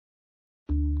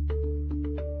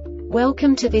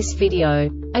Welcome to this video.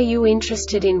 Are you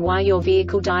interested in why your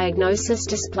vehicle diagnosis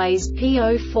displays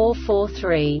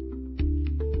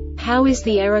P0443? How is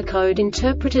the error code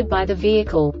interpreted by the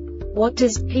vehicle? What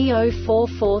does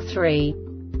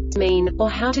P0443 mean, or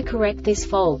how to correct this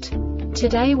fault?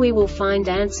 Today we will find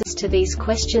answers to these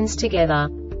questions together.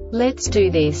 Let's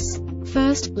do this.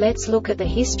 First, let's look at the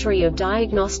history of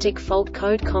diagnostic fault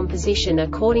code composition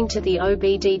according to the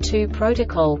OBD2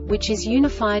 protocol, which is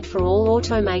unified for all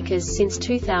automakers since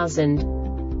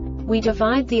 2000. We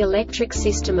divide the electric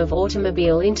system of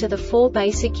automobile into the four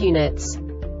basic units: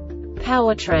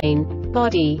 powertrain,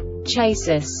 body,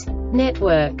 chassis,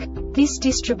 network. This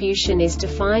distribution is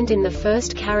defined in the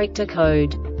first character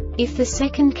code. If the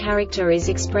second character is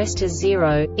expressed as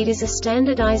 0, it is a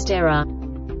standardized error.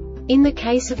 In the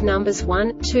case of numbers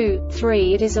 1, 2,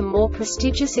 3, it is a more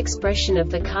prestigious expression of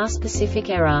the car-specific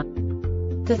error.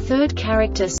 The third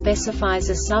character specifies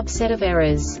a subset of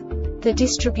errors. The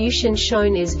distribution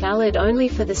shown is valid only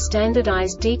for the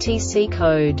standardized DTC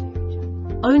code.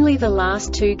 Only the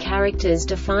last two characters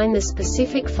define the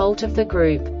specific fault of the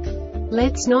group.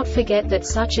 Let's not forget that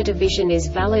such a division is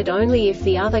valid only if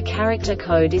the other character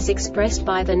code is expressed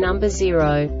by the number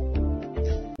 0.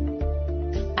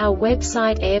 Our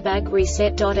website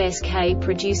airbagreset.sk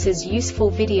produces useful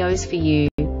videos for you.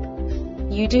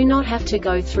 You do not have to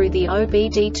go through the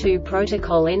OBD2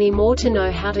 protocol anymore to know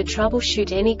how to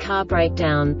troubleshoot any car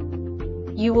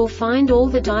breakdown. You will find all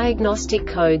the diagnostic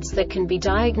codes that can be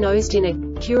diagnosed in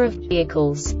Acura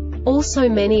vehicles. Also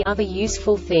many other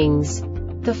useful things.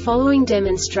 The following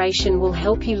demonstration will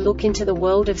help you look into the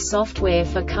world of software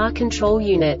for car control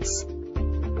units.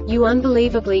 You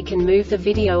unbelievably can move the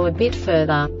video a bit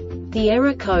further. The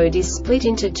error code is split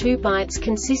into 2 bytes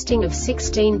consisting of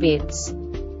 16 bits.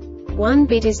 1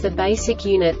 bit is the basic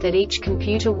unit that each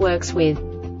computer works with.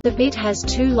 The bit has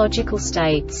 2 logical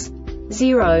states: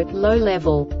 0, low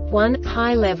level, 1,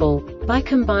 high level. By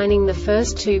combining the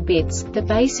first 2 bits, the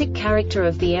basic character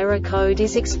of the error code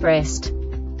is expressed.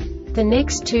 The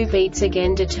next 2 beats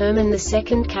again determine the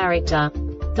second character.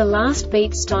 The last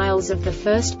beat styles of the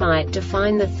first byte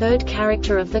define the third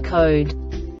character of the code.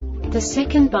 The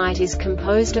second byte is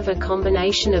composed of a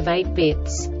combination of 8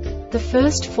 bits. The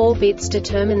first 4 bits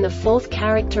determine the fourth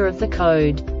character of the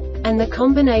code. And the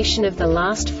combination of the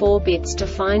last 4 bits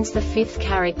defines the fifth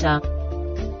character.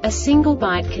 A single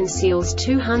byte conceals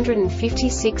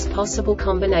 256 possible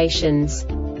combinations.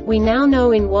 We now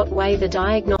know in what way the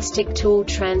diagnostic tool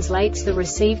translates the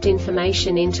received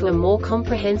information into a more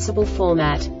comprehensible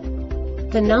format.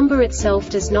 The number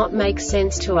itself does not make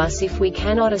sense to us if we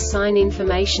cannot assign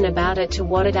information about it to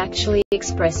what it actually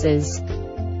expresses.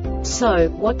 So,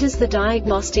 what does the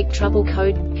Diagnostic Trouble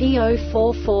Code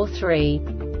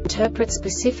P0443 interpret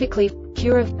specifically for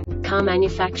Acura car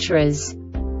manufacturers?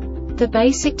 The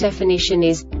basic definition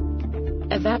is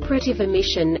Evaporative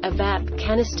emission, EVAP,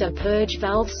 canister purge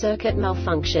valve circuit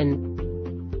malfunction.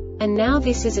 And now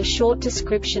this is a short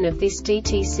description of this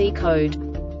DTC code.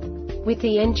 With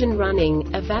the engine running,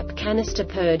 EVAP canister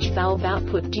purge valve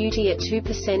output duty at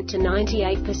 2% to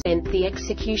 98%. The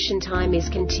execution time is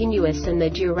continuous and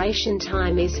the duration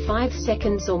time is 5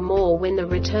 seconds or more when the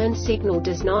return signal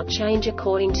does not change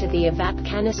according to the EVAP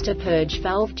canister purge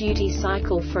valve duty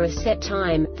cycle for a set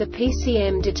time. The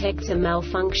PCM detects a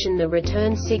malfunction. The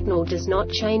return signal does not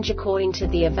change according to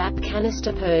the EVAP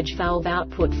canister purge valve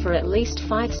output for at least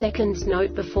 5 seconds.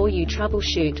 Note: before you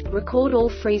troubleshoot, record all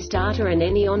freeze data and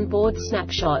any onboard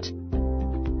snapshot.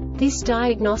 This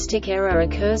diagnostic error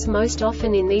occurs most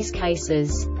often in these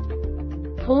cases: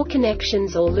 poor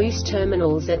connections or loose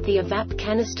terminals at the EVAP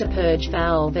canister purge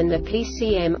valve and the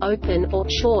PCM, open or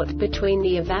short between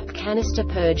the EVAP canister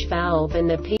purge valve and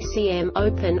the PCM,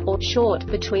 open or short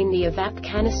between the EVAP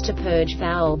canister purge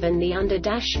valve and the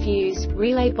under-dash fuse,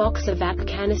 relay box. EVAP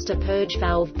canister purge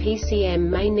valve PCM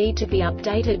may need to be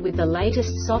updated with the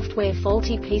latest software.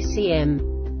 Faulty PCM.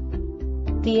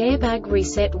 The Airbag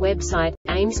Reset website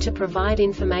aims to provide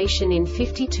information in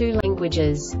 52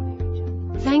 languages.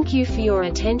 Thank you for your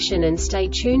attention and stay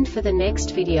tuned for the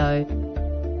next video.